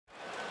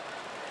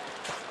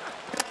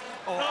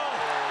Oh,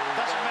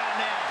 doesn't matter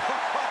now.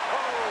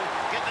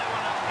 Get that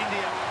one up,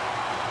 India.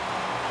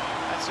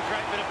 That's a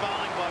great bit of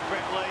bowling by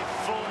Brett Lee.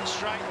 Full and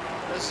straight.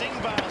 The zing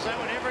bars, they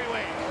went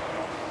everywhere.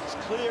 It's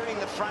clearing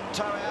the front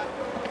toe out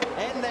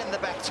and then the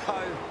back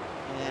toe.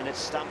 And it's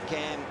stump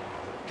cam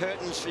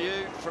curtains for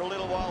you for a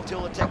little while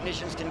till the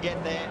technicians can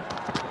get there.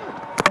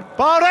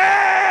 Bowled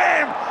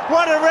him!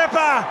 What a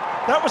ripper!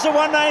 That was the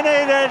one they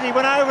needed. He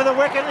went over the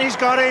wicket and he's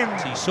got him.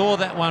 He saw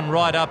that one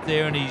right up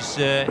there and his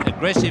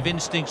aggressive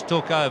instincts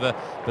took over,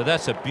 but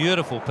that's a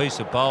beautiful piece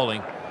of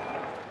bowling. Oh,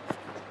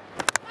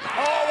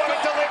 what a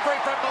delivery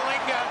from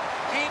Malinga.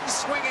 In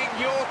swinging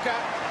Yorker.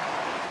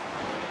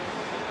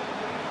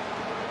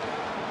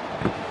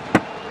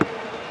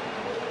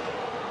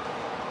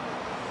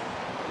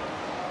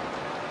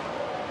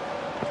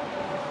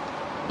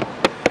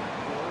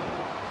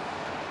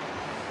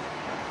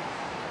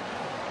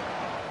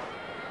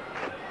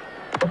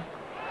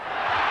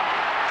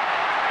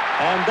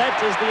 And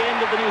that is the end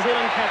of the New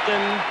Zealand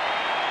captain,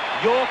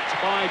 yorked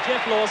by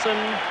Geoff Lawson,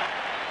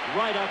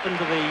 right up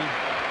into the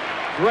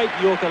great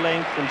Yorker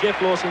length, and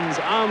Geoff Lawson's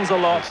arms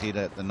aloft. Hit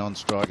at the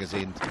non-striker's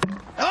end.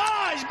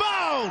 Oh, he's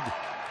bowled!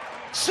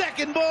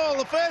 Second ball,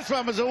 the first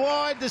one was a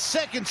wide, the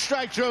second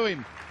straight through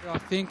him. I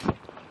think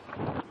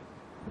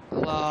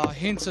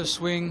hints of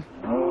swing,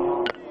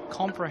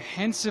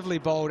 comprehensively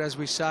bowled, as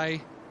we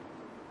say.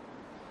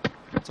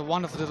 It's a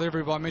wonderful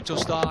delivery by Mitch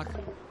Starc.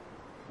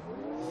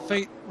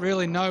 Feet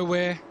really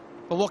nowhere,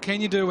 but what can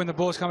you do when the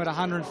ball's coming at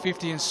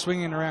 150 and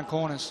swinging around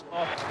corners?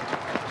 Oh, that's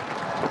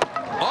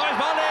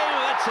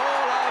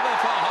all over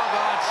for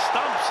Hogarth.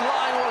 Stumps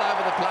lying all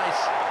over the place.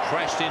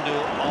 Crashed into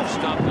off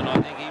stump, and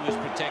I think he was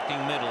protecting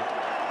middle.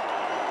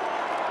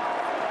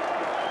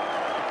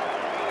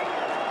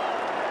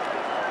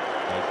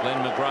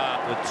 Glenn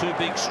McGrath with two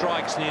big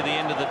strikes near the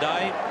end of the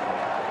day.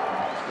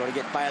 He's got to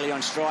get Bailey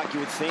on strike,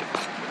 you would think.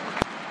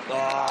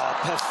 Oh,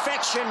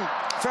 perfection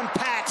from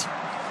Pat.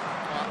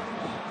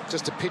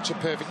 Just a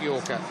picture-perfect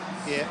Yorker.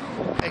 Yeah,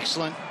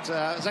 excellent. It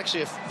was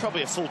actually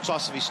probably a full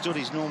toss if he stood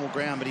his normal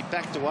ground, but he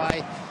backed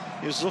away.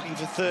 He was looking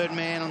for third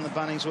man on the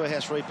Bunnings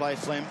Warehouse replay,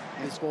 Flem.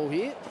 This ball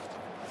here.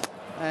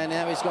 And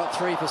now he's got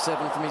 3 for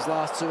 7 from his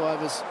last 2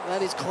 overs.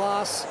 That is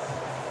class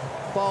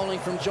bowling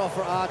from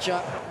Jofra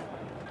Archer.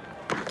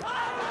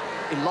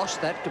 He lost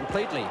that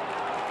completely.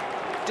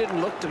 Didn't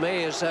look to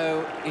me as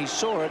though he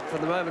saw it from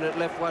the moment it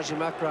left Wasim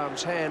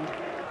Akram's hand.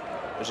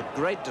 It was a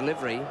great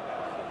delivery.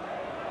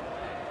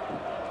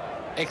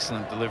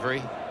 Excellent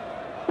delivery.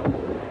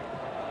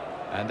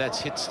 And that's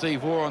hit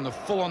Steve Waugh on the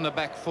full on the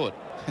back foot.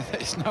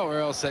 There's nowhere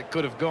else that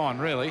could have gone,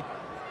 really.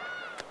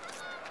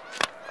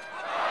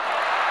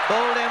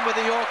 Bowled in with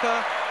the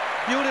Yorker.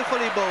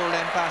 Beautifully bowled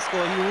in,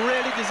 Pascal. He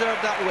really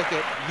deserved that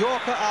wicket.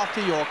 Yorker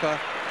after Yorker.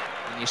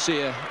 And you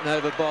see an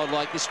over bowled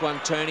like this one,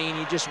 Tony, and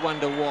you just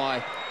wonder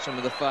why some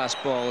of the fast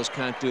bowlers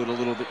can't do it a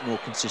little bit more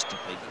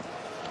consistently.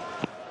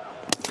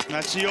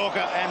 That's Yorker,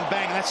 and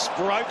bang, that's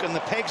broken the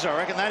pegs. I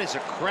reckon that is a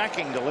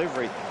cracking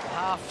delivery.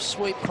 Half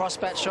sweep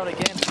crossbat shot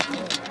again.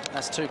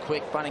 That's too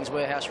quick. Bunnings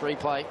Warehouse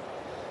replay.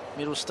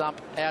 Middle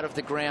stump out of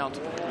the ground.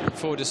 Look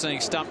forward to seeing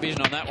stump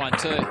vision on that one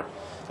too.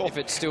 If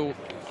it's still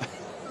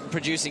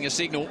producing a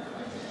signal.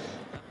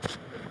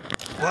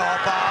 Well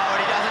bowled.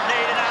 He doesn't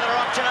need another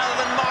option other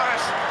than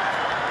Morris.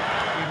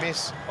 You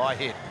miss, I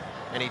hit,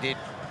 and he did.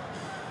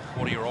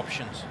 What are your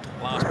options?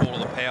 Last ball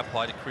of the power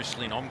play to Chris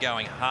Lynn. I'm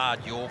going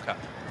hard Yorker.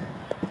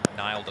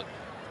 Nailed it.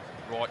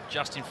 Right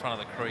just in front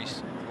of the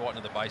crease, right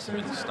into the base of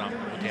the stump.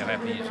 Look how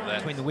happy he is with that.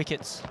 Between the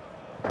wickets.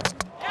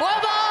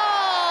 Well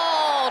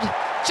bowled!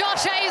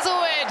 Josh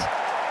Hazlewood.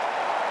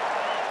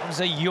 It was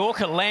a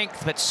Yorker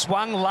length, but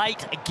swung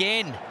late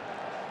again.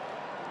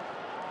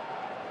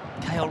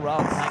 Kale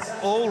Rowe,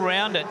 all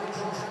round it.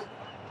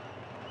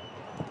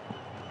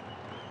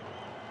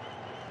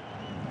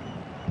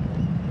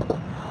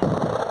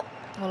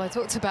 Well, I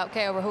talked about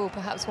KL Rahul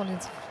perhaps wanting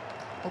to,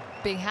 or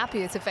being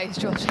happier to face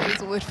Josh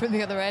Hazlewood from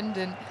the other end.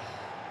 And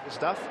good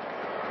stuff.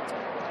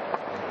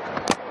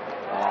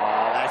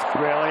 Oh, that's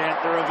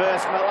brilliant. The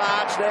reverse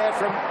Malage there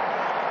from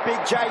Big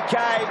JK.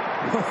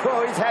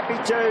 Oh, he's happy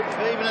too.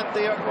 Even at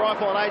the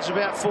ripe old age of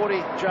about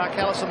 40, Jark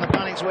Ellis on the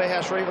Bunnings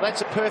Warehouse Reaver.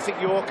 That's a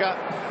perfect Yorker.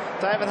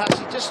 David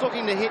Hussey just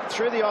looking to hit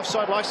through the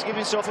offside, likes to give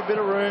himself a bit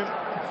of room.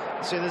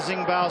 See the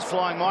zing bales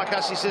flying. Mike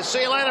Hussey says,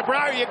 "See you later,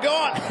 bro, you're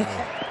gone."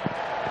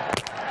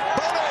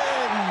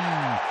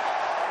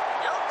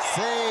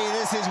 See,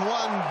 this is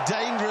one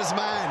dangerous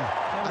man.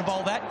 To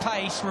bowl that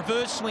pace,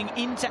 reverse swing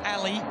into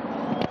alley,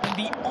 and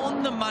be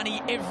on the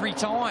money every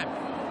time.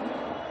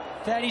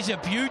 That is a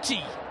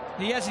beauty.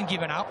 He hasn't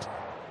given up.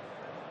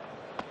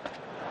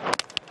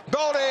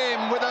 Bowled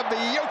him with a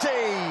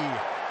beauty.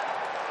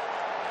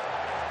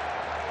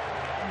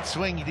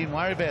 Swing, he didn't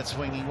worry about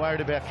swing, he worried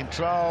about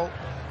control,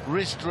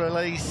 wrist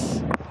release,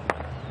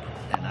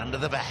 and under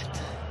the bat.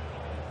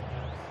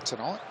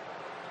 Tonight.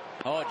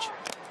 Hodge.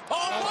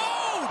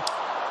 Oh!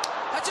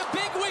 That's a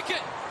big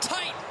wicket.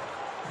 Tait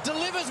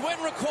delivers when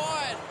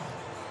required.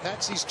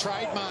 That's his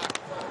trademark.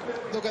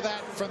 Look at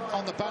that from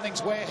on the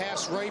Bunnings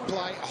Warehouse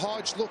replay.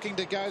 Hodge looking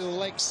to go to the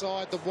leg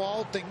side. The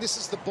wild thing, this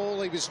is the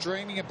ball he was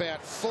dreaming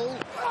about. Full,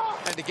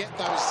 and to get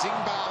those zing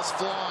bars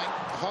flying.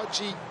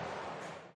 Hodgie